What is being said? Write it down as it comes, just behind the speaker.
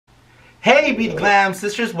Hey Beauty Glam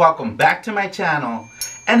Sisters, welcome back to my channel.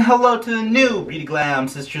 And hello to the new Beauty Glam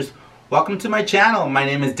Sisters. Welcome to my channel. My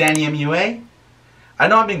name is Manny MUA. I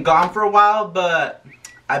know I've been gone for a while, but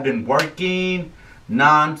I've been working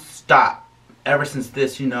non-stop ever since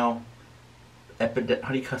this, how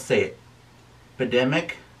do you say it?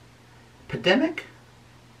 Epidemic?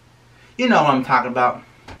 You know what I'm talking about.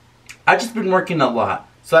 I've just been working a lot.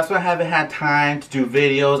 So that's why I haven't had time to do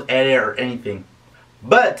videos, edit, or anything.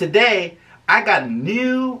 But today, I got a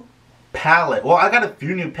new palette. Well, I got a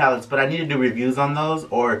few new palettes, but I need to do reviews on those.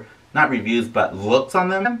 Or, not reviews, but looks on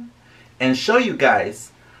them. And show you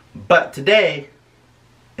guys. But today,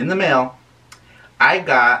 in the mail, I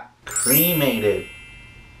got Cremated.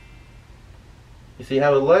 You see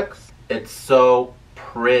how it looks? It's so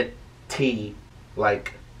pretty.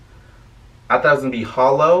 Like, I thought it was going to be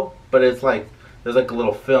hollow, but it's like, there's like a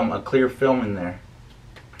little film, a clear film in there.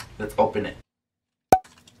 Let's open it.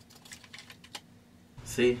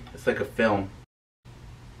 See, it's like a film.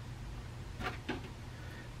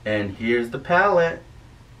 And here's the palette.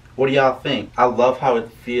 What do y'all think? I love how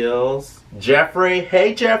it feels. Jeffree,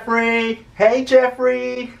 hey Jeffree, hey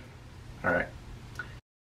Jeffree. All right.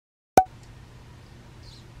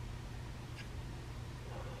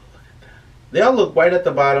 They all look white at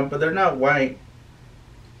the bottom, but they're not white.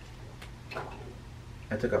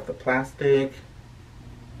 I took off the plastic.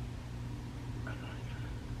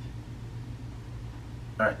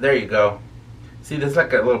 Alright, there you go. See, there's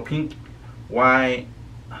like a little pink, white.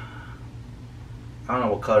 I don't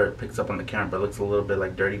know what color it picks up on the camera, but it looks a little bit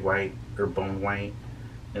like dirty white or bone white.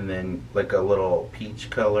 And then like a little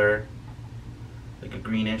peach color. Like a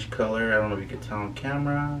greenish color. I don't know if you can tell on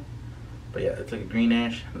camera. But yeah, it's like a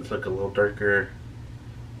greenish. It's like a little darker.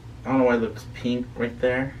 I don't know why it looks pink right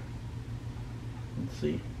there. Let's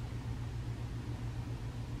see.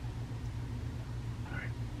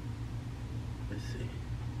 Alright. Let's see.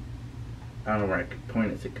 I don't know where I could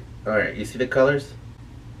point it. Alright, you see the colors?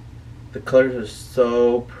 The colors are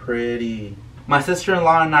so pretty. My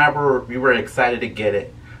sister-in-law and I were excited to get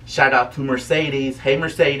it. Shout out to Mercedes. Hey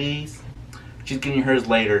Mercedes. She's getting hers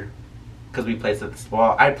later. Because we placed it,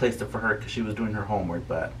 well, I placed it for her because she was doing her homework,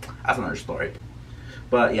 but that's another story.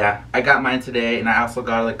 But yeah, I got mine today, and I also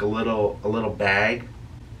got like a little bag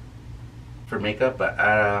for makeup, but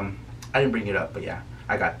I didn't bring it up, but yeah,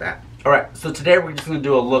 I got that. Alright, so today we're just going to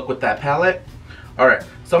do a look with that palette. Alright,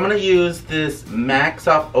 so I'm going to use this MAC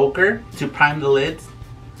Soft Ochre to prime the lids.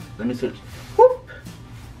 Let me switch. Whoop!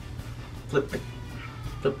 Flip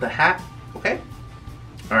the hat, okay?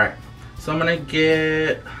 Alright, so I'm going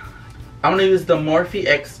to use the Morphy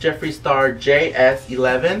X Jeffree Starr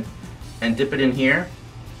JS11 and dip it in here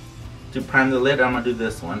to prime the lid. I'm going to do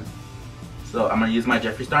this one. So I'm going to use my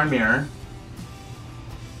Jeffree Starr mirror.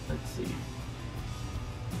 Let's see.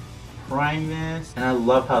 Prime this. And I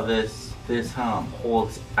love how this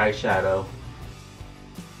holds eyeshadow.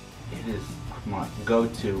 It is, come on,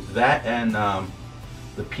 go-to. That and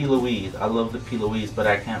the P. Louise. I love the P. Louise, but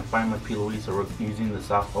I can't find my P. Louise, so we're using the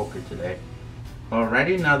soft ochre today.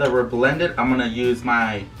 Alrighty, now that we're blended, I'm going to use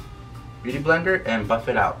my beauty blender and buff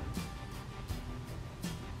it out.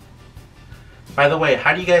 By the way,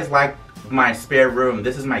 how do you guys like my spare room?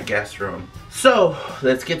 This is my guest room. So,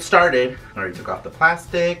 let's get started. I already took off the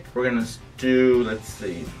plastic. We're going to do, let's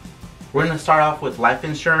see. We're going to start off with life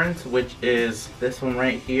insurance, which is this one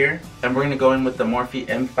right here. And we're going to go in with the Morphe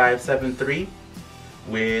M573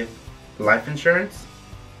 with life insurance.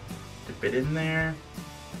 Dip it in there.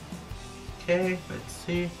 Okay, let's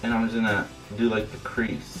see. And I'm just gonna do like the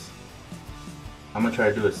crease. I'm gonna try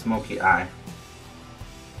to do a smoky eye.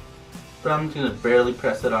 But I'm just gonna barely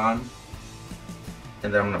press it on.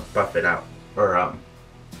 And then I'm gonna buff it out. Or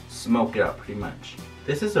smoke it out pretty much.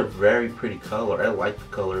 This is a very pretty color. I like the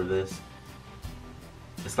color of this.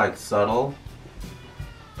 It's like subtle.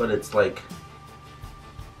 But it's like,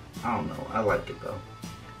 I don't know, I like it though.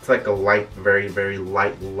 It's like a light, very, very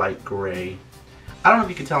light gray. I don't know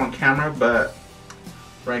if you can tell on camera, but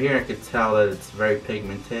right here I could tell that it's very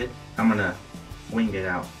pigmented. I'm gonna wing it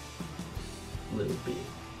out a little bit.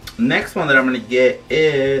 Next one that I'm gonna get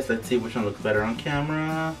is, let's see which one looks better on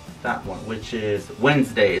camera. That one, which is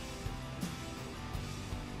Wednesday.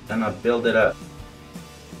 And I'll build it up.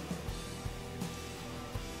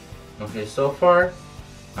 Okay, so far,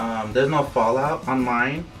 there's no fallout on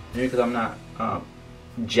mine. Maybe because I'm not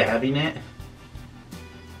jabbing it.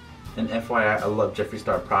 And FYI, I love Jeffree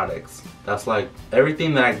Starr products. That's like,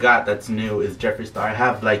 everything that I got that's new is Jeffree Starr. I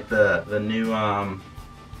have like the new,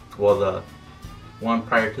 well, the one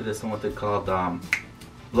prior to this one, what's it called,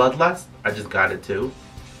 Bloodlust. I just got it too.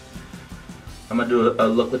 I'm gonna do a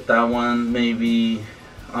look with that one maybe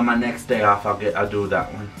On my next day off, I'll do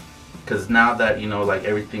that one. Cause now that, you know, like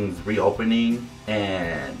everything's reopening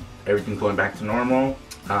and everything's going back to normal,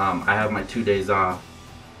 I have my 2 days off.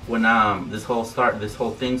 When this whole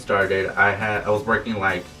thing started, I was working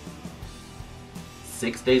like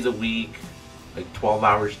 6 days a week, like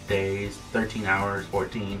 12-hour days, 13 hours,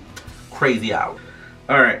 14, crazy hours.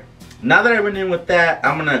 All right, now that I went in with that,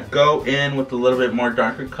 I'm gonna go in with a little bit more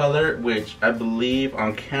darker color, which I believe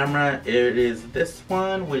on camera it is this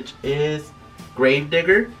one, which is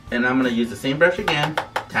Gravedigger, and I'm gonna use the same brush again,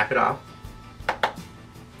 tap it off,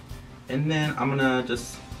 and then I'm gonna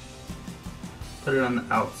just put it on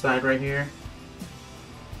the outside right here,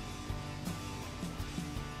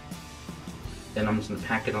 and I'm just gonna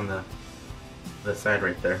pack it on the side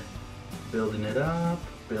right there, building it up,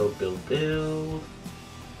 build.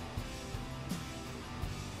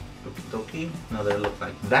 Okie dokie. Now that it looks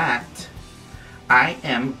like that, I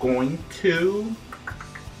am going to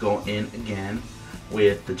go in again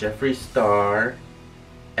with the Jeffree Starr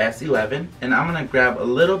S11, and I'm gonna grab a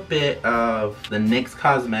little bit of the NYX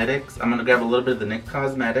Cosmetics. I'm gonna grab a little bit of the NYX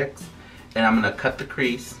Cosmetics, and I'm gonna cut the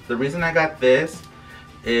crease. The reason I got this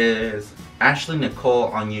is Ashley Nicole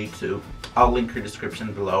on YouTube. I'll link her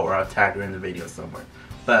description below, or I'll tag her in the video somewhere.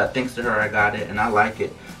 But thanks to her, I got it, and I like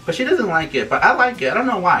it. But she doesn't like it, but I like it. I don't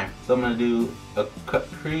know why. So I'm gonna do a cut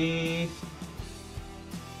crease.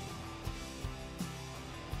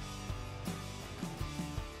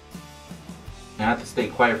 I have to stay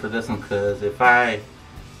quiet for this one, because if I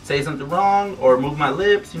say something wrong or move my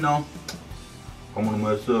lips, you know, I'm gonna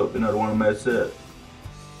mess up, and I don't want to mess up.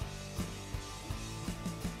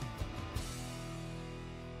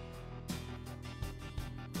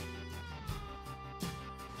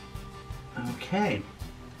 Okay,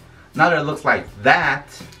 now that it looks like that,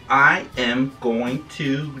 I am going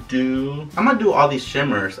to do all these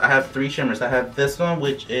shimmers. I have 3 shimmers. I have this one,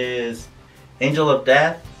 which is Angel of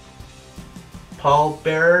Death,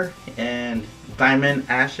 Pallbearer, and Diamond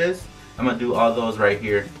Ashes. I'm gonna do all those right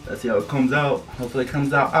here. Let's see how it comes out. Hopefully it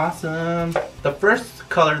comes out awesome. The first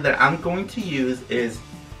color that I'm going to use is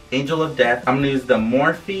Angel of Death. I'm gonna use the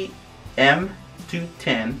Morphe M210.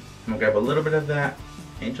 I'm gonna grab a little bit of that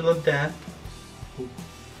Angel of Death. Ooh.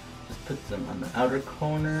 Just put some on the outer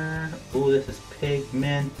corner. Ooh, this is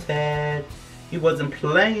pigmented. He wasn't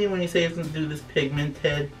playing when he said he was gonna do this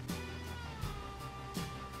pigmented.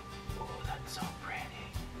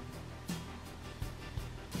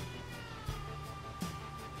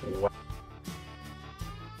 Wow.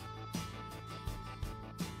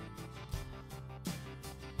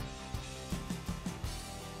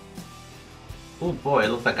 Oh boy, it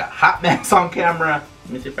looks like a hot mess on camera.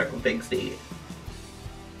 Let me see if I can fix it.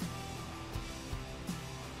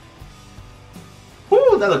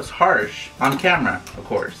 Ooh, that looks harsh on camera, of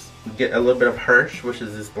course. Get a little bit of harsh, which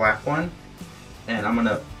is this black one, and I'm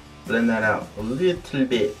gonna blend that out a little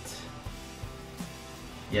bit.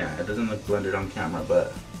 Yeah, it doesn't look blended on camera,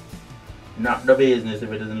 but not the business if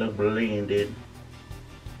it doesn't look blended.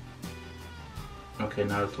 Okay,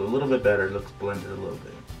 now it's a little bit better. It looks blended a little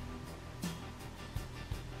bit.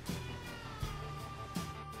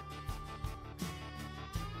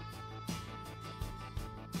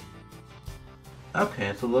 Okay,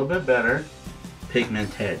 it's a little bit better.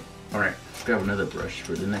 Pigmented. Alright, let's grab another brush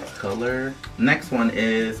for the next color. Next one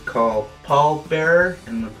is called Pallbearer,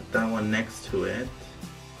 and I'm going to put that one next to it.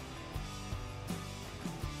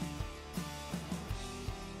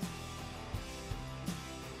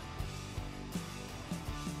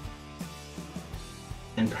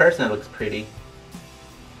 In person it looks pretty.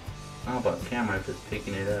 How about camera if it's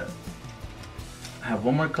picking it up? I have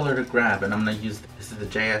one more color to grab, and I'm going to use, this is the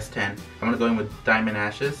JS10. I'm going to go in with Diamond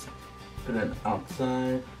Ashes. Put it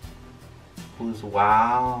outside. Ooh,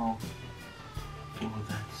 wow. Oh,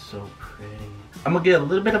 that's so pretty. I'm going to get a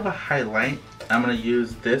little bit of a highlight. I'm going to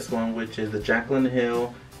use this one, which is the Jaclyn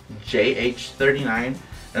Hill JH39. And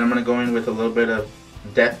I'm going to go in with a little bit of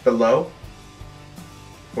Death Below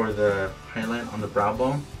for the highlight on the brow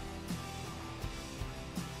bone.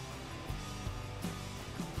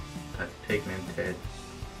 That's pigmented.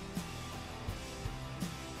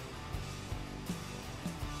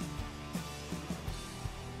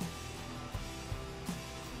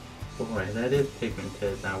 Boy, that is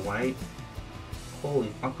pigmented, that white. Holy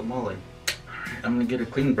guacamole. Alright, I'm gonna get a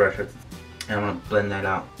clean brush and I'm gonna blend that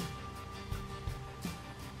out.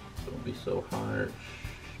 Don't be so harsh.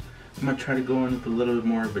 I'm gonna try to go in with a little bit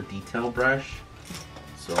more of a detail brush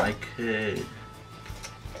so I could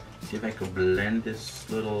see if I could blend this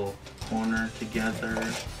little corner together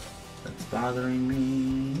that's bothering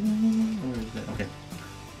me. Where is it? Okay.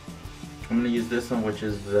 I'm gonna use this one, which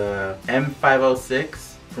is the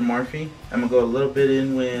M506 from Morphe. I'm gonna go a little bit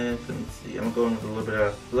in with, let me see, I'm gonna go in with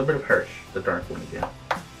a little bit of Hirsch, the dark one again.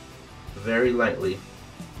 Very lightly.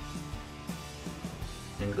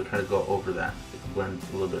 And go try to go over that. It can blend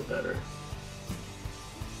a little bit better.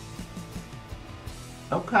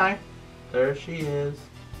 Okay, there she is.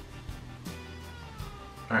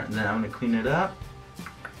 Alright, then I'm gonna clean it up.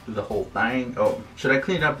 Do the whole thing. Oh, should I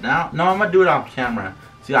clean it up now? No, I'm gonna do it off camera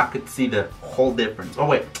so y'all could see the whole difference. Oh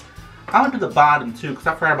wait, I'm gonna do the bottom too because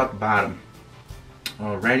I forgot about the bottom.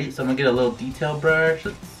 Alrighty, so I'm gonna get a little detail brush.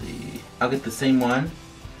 Let's see. I'll get the same one.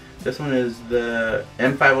 This one is the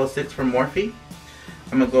M506 from Morphe.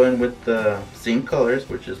 I'm gonna go in with the same colors,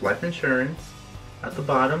 which is Life Insurance at the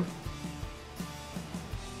bottom.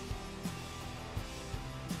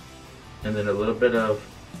 And then a little bit of,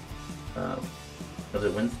 was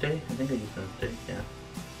it Wednesday? I think I used Wednesday, yeah.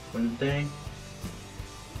 Wednesday.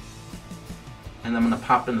 And I'm gonna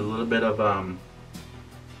pop in a little bit of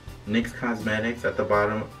NYX Cosmetics at the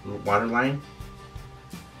bottom waterline.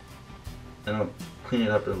 And I'll clean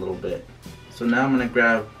it up a little bit. So now I'm gonna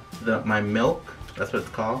grab my Milk, that's what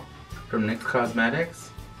it's called, from NYX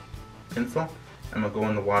Cosmetics pencil. I'm gonna go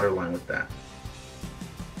in the waterline with that.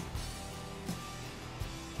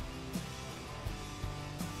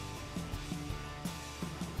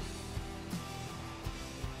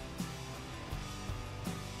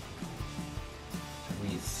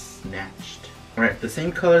 Snatched. Alright, the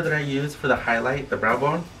same color that I used for the highlight, the brow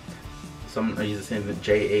bone. So I'm going to use the same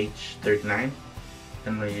JH39.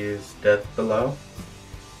 I'm going to use Death Below.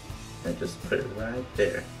 And just put it right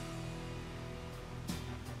there.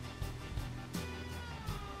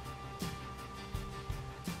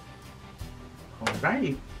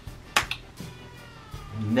 Alrighty.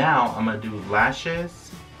 Now I'm going to do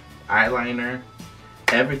lashes, eyeliner,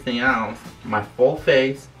 everything else, my full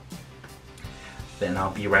face. Then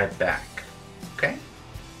I'll be right back. Okay?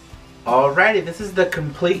 Alrighty, this is the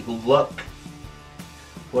complete look.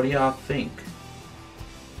 What do y'all think?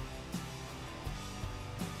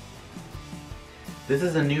 This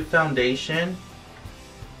is a new foundation.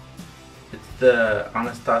 It's the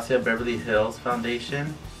Anastasia Beverly Hills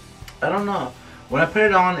foundation. I don't know. When I put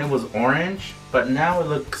it on, it was orange, but now it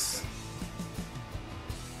looks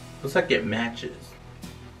like it matches.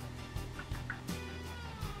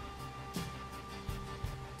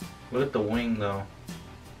 Look at the wing though.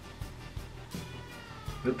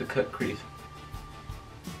 Look at the cut crease.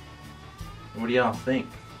 What do y'all think?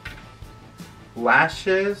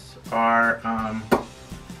 Lashes are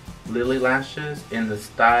Lilly lashes in the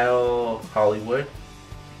style Hollywood.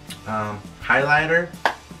 Highlighter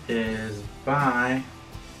is by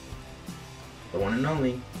the one and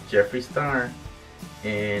only Jeffree Starr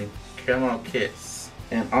in Caramel Kiss.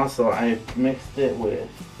 And also I mixed it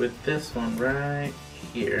with this one right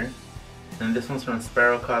here. And this one's from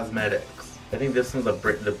Starr Cosmetics. I think this one's the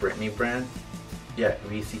Britney brand. Yeah,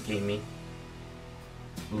 VCK me.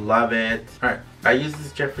 Love it. Alright, I used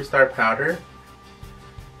this Jeffree Starr powder.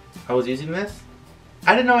 I was using this.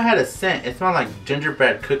 I didn't know it had a scent. It smelled like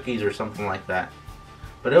gingerbread cookies or something like that.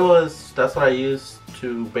 But that's what I used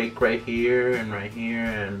to bake right here and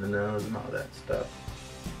the nose and all that stuff.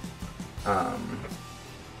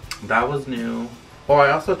 That was new. Oh, I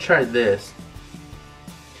also tried this.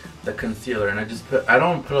 The concealer, and I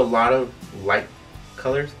don't put a lot of light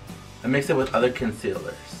colors. I mix it with other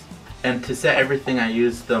concealers. And to set everything, I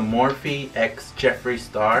use the Morphy X Jeffree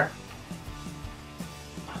Starr.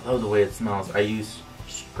 I love the way it smells. I use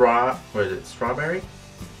strawberry?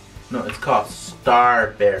 No, it's called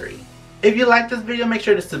Starberry. If you like this video, make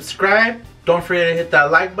sure to subscribe. Don't forget to hit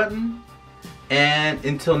that like button. And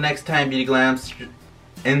until next time, Beauty Glam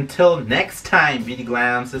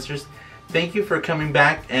sisters, thank you for coming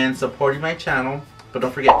back and supporting my channel. But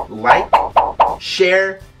don't forget, like,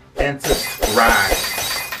 share, and subscribe.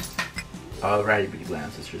 Alrighty, Beauty Glam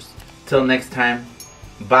sisters. Till next time,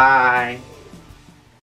 bye.